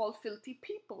brainwashed to call filthy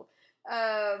people.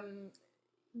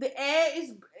 The air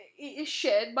is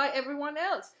shared by everyone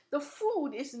else. The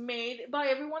food is made by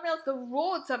everyone else. The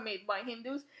roads are made by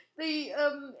Hindus. The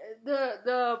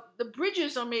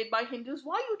bridges are made by Hindus.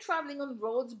 Why are you traveling on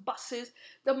roads, buses?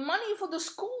 The money for the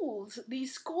schools,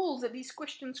 these schools that these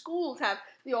Christian schools have,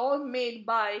 they're all made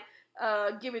by,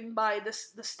 given by the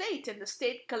state, and the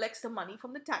state collects the money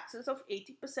from the taxes of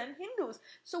 80% Hindus.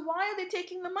 So why are they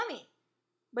taking the money?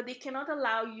 But they cannot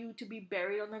allow you to be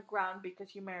buried on the ground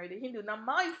because you married a Hindu. Now,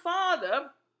 my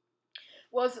father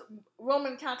was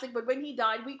Roman Catholic, but when he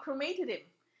died, we cremated him.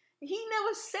 He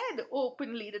never said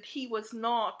openly that he was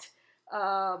not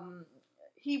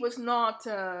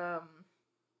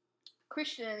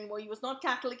Christian anymore. He was not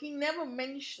Catholic. He never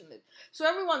mentioned it. So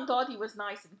everyone thought he was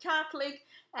nice and Catholic,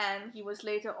 and he was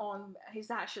later on, his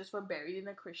ashes were buried in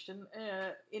a Christian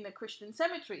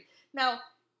cemetery. Now,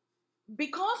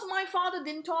 because my father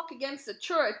didn't talk against the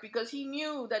church, because he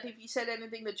knew that if he said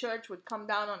anything, the church would come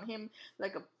down on him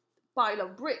like a pile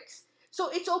of bricks. So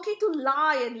it's okay to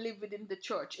lie and live within the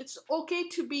church. It's okay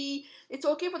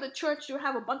for the church to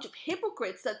have a bunch of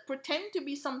hypocrites that pretend to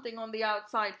be something on the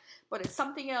outside, but it's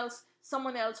something else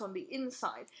someone else on the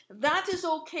inside. That is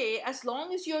okay as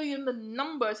long as you're in the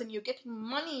numbers and you're getting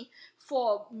money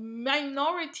for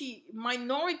minoritism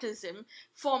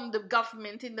from the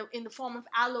government in the form of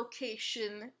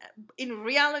allocation. In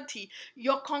reality,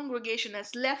 your congregation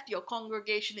has left. Your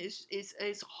congregation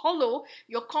is hollow.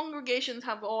 Your congregations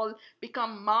have all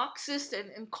become Marxist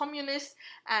and communist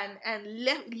and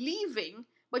leaving,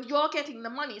 but you're getting the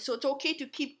money. So it's okay to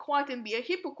keep quiet and be a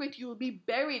hypocrite. You'll be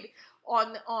buried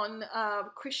on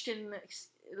Christian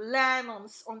land,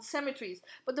 on cemeteries.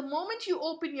 But the moment you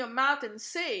open your mouth and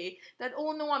say that,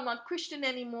 oh no, I'm not Christian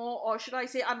anymore, or should I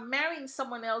say I'm marrying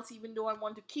someone else even though I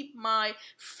want to keep my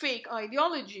fake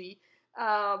ideology,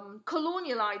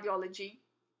 colonial ideology,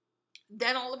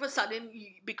 then all of a sudden,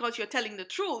 because you're telling the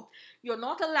truth, you're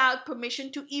not allowed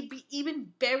permission to be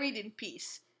even buried in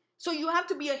peace. So you have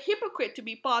to be a hypocrite to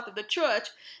be part of the church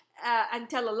and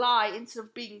tell a lie instead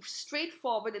of being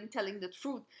straightforward and telling the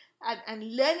truth,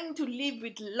 and learning to live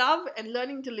with love and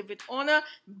learning to live with honor,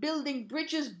 building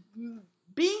bridges,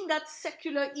 being that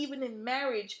secular even in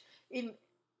marriage.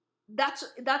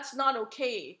 That's not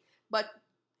okay. But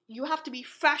you have to be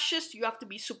fascist, you have to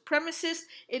be supremacist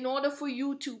in order for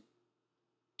you to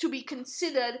be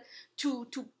considered, to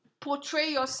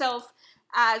portray yourself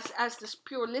as this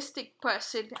pluralistic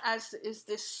person, as is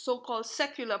this so-called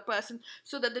secular person,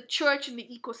 so that the church and the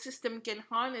ecosystem can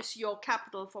harness your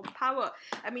capital for power.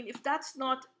 I mean, if that's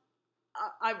not,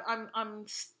 I'm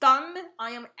stunned.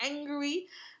 I am angry.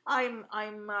 I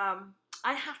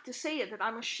have to say it, that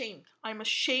I'm ashamed. I'm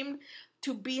ashamed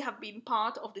to have been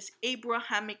part of this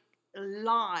Abrahamic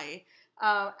lie.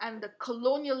 And the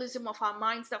colonialism of our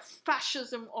minds, the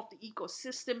fascism of the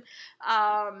ecosystem.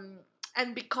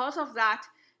 And because of that,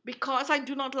 because I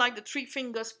do not like the three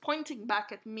fingers pointing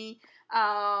back at me,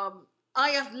 I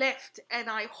have left, and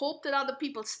I hope that other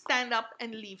people stand up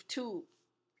and leave too.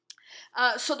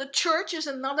 So the church is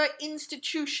another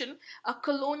institution, a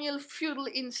colonial feudal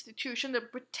institution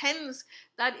that pretends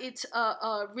that it's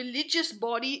a religious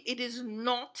body. It is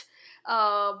not.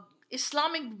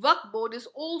 Islamic Waqf Board is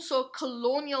also a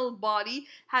colonial body,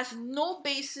 has no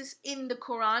basis in the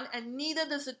Quran, and neither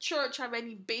does the church have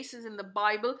any basis in the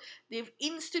Bible. They've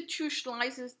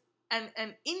institutionalized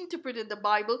and interpreted the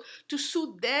Bible to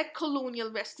suit their colonial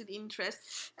vested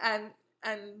interests, and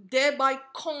thereby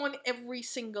con every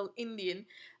single Indian.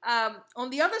 On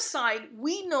the other side,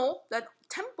 we know that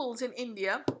temples in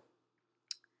India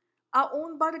are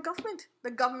owned by the government.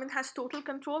 The government has total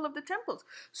control of the temples.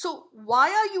 So why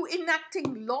are you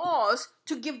enacting laws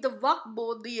to give the Waqf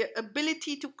Board the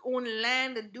ability to own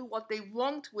land and do what they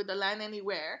want with the land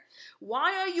anywhere?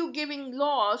 Why are you giving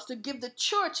laws to give the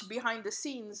church behind the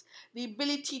scenes the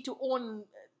ability to own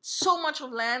so much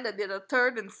of land that they're the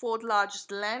third and fourth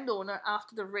largest landowner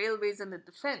after the railways and the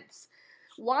defense?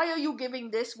 Why are you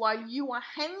giving this while you are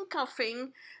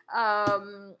handcuffing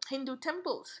Hindu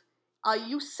temples? Are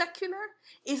you secular?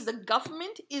 Is the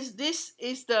government, is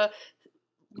the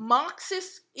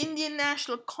Marxist Indian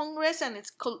National Congress and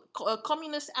its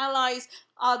communist allies,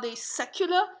 are they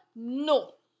secular?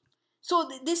 No. So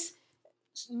this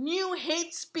new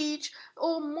hate speech,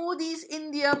 oh, Modi's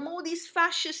India, Modi's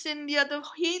fascist India, the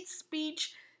hate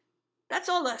speech, that's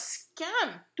all a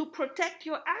scam to protect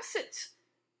your assets.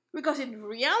 Because in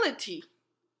reality,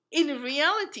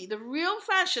 the real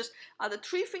fascists are the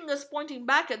three fingers pointing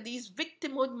back at these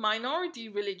victimhood minority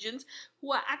religions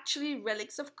who are actually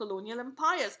relics of colonial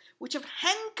empires, which have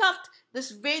handcuffed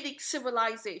this Vedic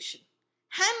civilization.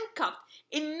 Handcuffed,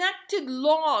 enacted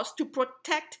laws to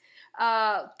protect,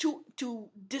 to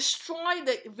destroy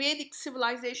the Vedic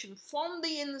civilization from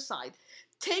the inside,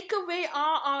 take away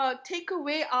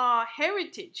our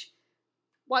heritage,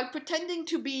 while pretending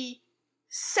to be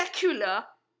secular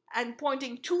and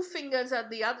pointing three fingers at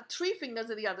the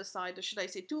other side, or should I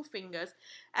say two fingers,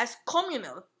 as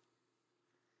communal,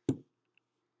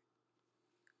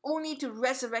 only to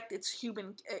resurrect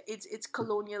its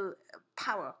colonial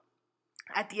power.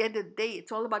 At the end of the day,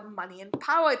 it's all about money and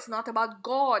power. It's not about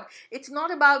God. It's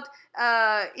not about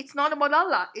Allah. It's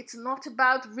not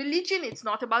about religion. It's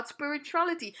not about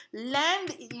spirituality.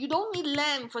 Land. You don't need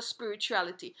land for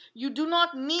spirituality. You do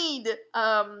not need.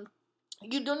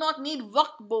 You do not need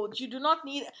Waqf boards. You do not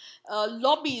need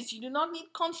lobbies. You do not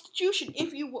need constitution.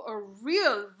 If you were a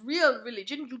real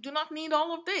religion, you do not need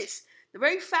all of this. The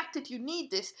very fact that you need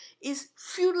this is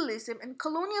feudalism and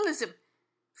colonialism,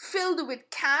 filled with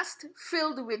caste,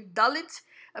 filled with Dalits,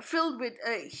 filled with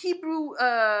Hebrew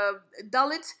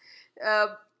Dalits,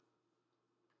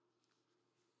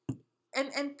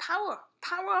 and power.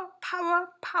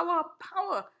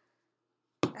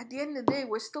 At the end of the day,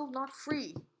 we're still not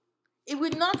free.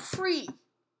 We're not free.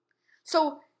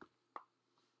 So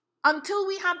until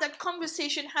we have that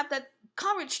conversation, have that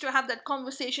courage to have that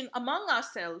conversation among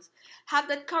ourselves, have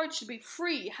that courage to be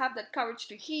free, have that courage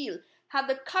to heal, have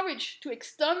the courage to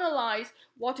externalize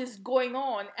what is going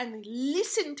on and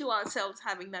listen to ourselves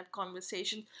having that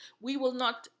conversation, we will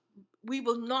not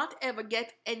ever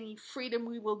get any freedom.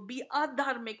 We will be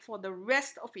adharmic for the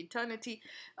rest of eternity,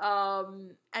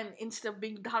 and instead of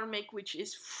being dharmic, which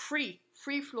is free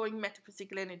flowing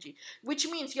metaphysical energy, which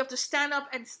means you have to stand up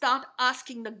and start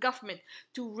asking the government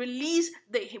to release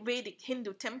the Vedic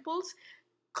Hindu temples,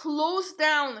 close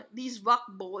down these Waqf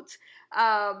boards,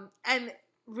 and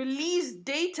release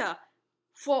data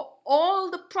for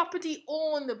all the property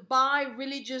owned by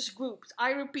religious groups.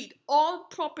 I repeat, all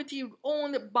property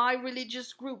owned by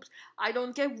religious groups. I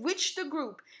don't care which the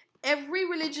group. Every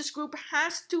religious group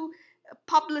has to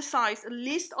publicize a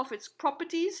list of its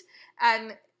properties,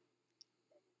 and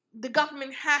the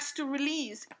government has to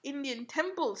release Indian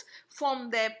temples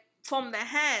from their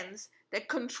hands, their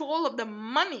control of the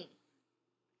money.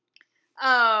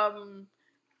 Um,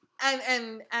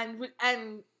 and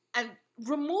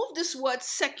remove this word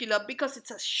secular, because it's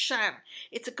a sham.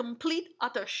 It's a complete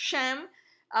utter sham.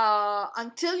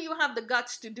 Until you have the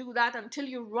guts to do that, until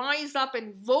you rise up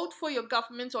and vote for your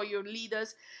governments or your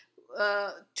leaders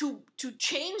to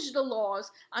change the laws,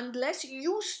 unless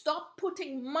you stop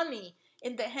putting money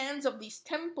in the hands of these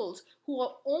temples who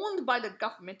are owned by the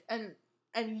government and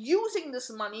using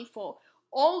this money for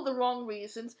all the wrong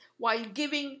reasons, while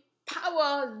giving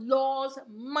power, laws,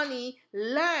 money,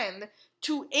 land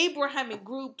to Abrahamic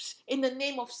groups in the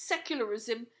name of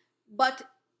secularism, but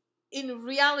in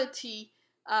reality,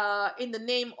 in the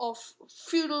name of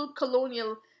feudal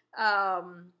colonial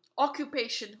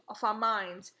occupation of our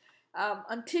minds.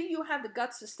 Until you have the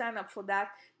guts to stand up for that,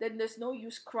 then there's no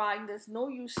use crying, there's no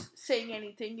use saying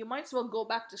anything. You might as well go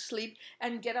back to sleep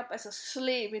and get up as a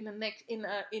slave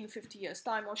in 50 years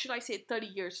time, or should I say 30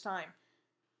 years time.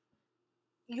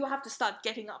 You have to start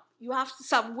getting up. You have to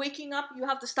start waking up. You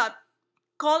have to start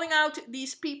calling out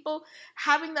these people,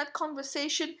 having that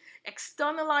conversation,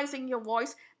 externalizing your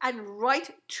voice, and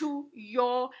write to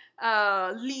your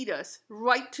leaders,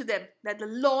 write to them that the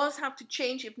laws have to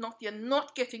change. If not, you're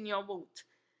not getting your vote.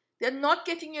 They're not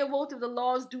getting your vote if the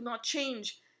laws do not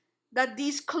change. That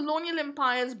these colonial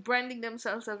empires branding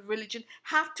themselves as religion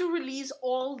have to release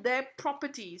all their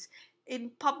properties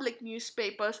in public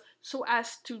newspapers, so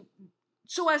as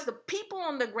the people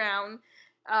on the ground,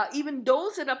 even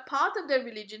those that are part of their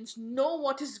religions, know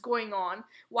what is going on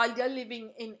while they're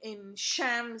living in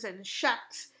shams and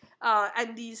shacks,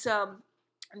 and these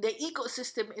the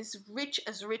ecosystem is rich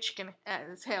as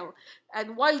hell.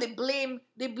 And while they blame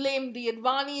the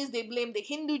Advanis, they blame the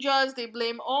Hindujas, they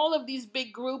blame all of these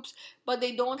big groups, but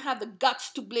they don't have the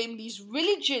guts to blame these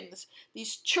religions,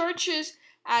 these churches,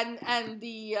 and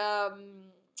the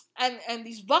and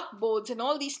these Waqf boards and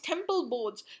all these temple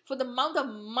boards for the amount of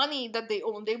money that they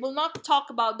own. They will not talk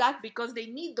about that because they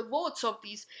need the votes of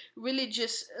these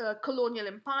religious colonial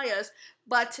empires,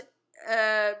 but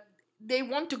they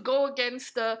want to go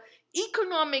against the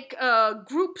economic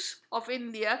groups of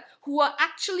India, who are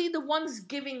actually the ones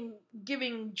giving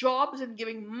jobs and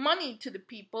giving money to the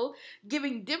people,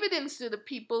 giving dividends to the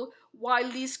people, while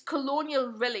these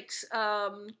colonial relics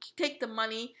take the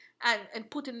money and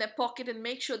put in their pocket and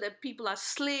make sure that people are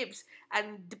slaves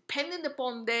and dependent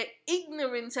upon their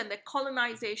ignorance and their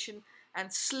colonization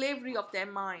and slavery of their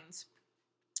minds.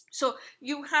 So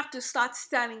you have to start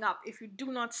standing up. If you do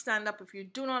not stand up, if you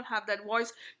do not have that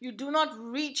voice, you do not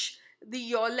reach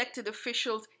your elected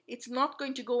officials, it's not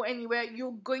going to go anywhere.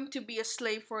 You're going to be a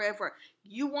slave forever.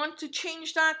 You want to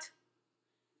change that?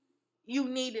 You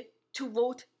need to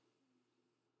vote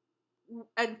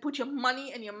and put your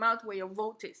money and your mouth where your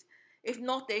vote is. If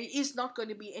not, there is not going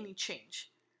to be any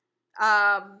change.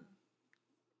 The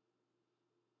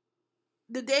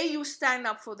day you stand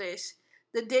up for this,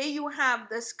 the day you have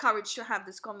this courage to have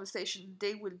this conversation,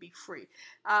 they will be free.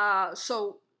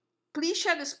 So please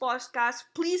share this podcast.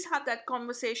 Please have that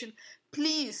conversation.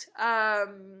 Please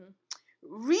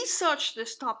research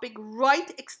this topic.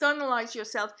 Write, externalize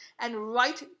yourself, and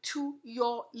write to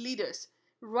your leaders.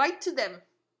 Write to them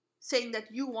saying that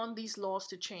you want these laws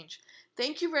to change.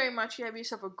 Thank you very much. You have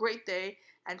yourself a great day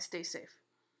and stay safe.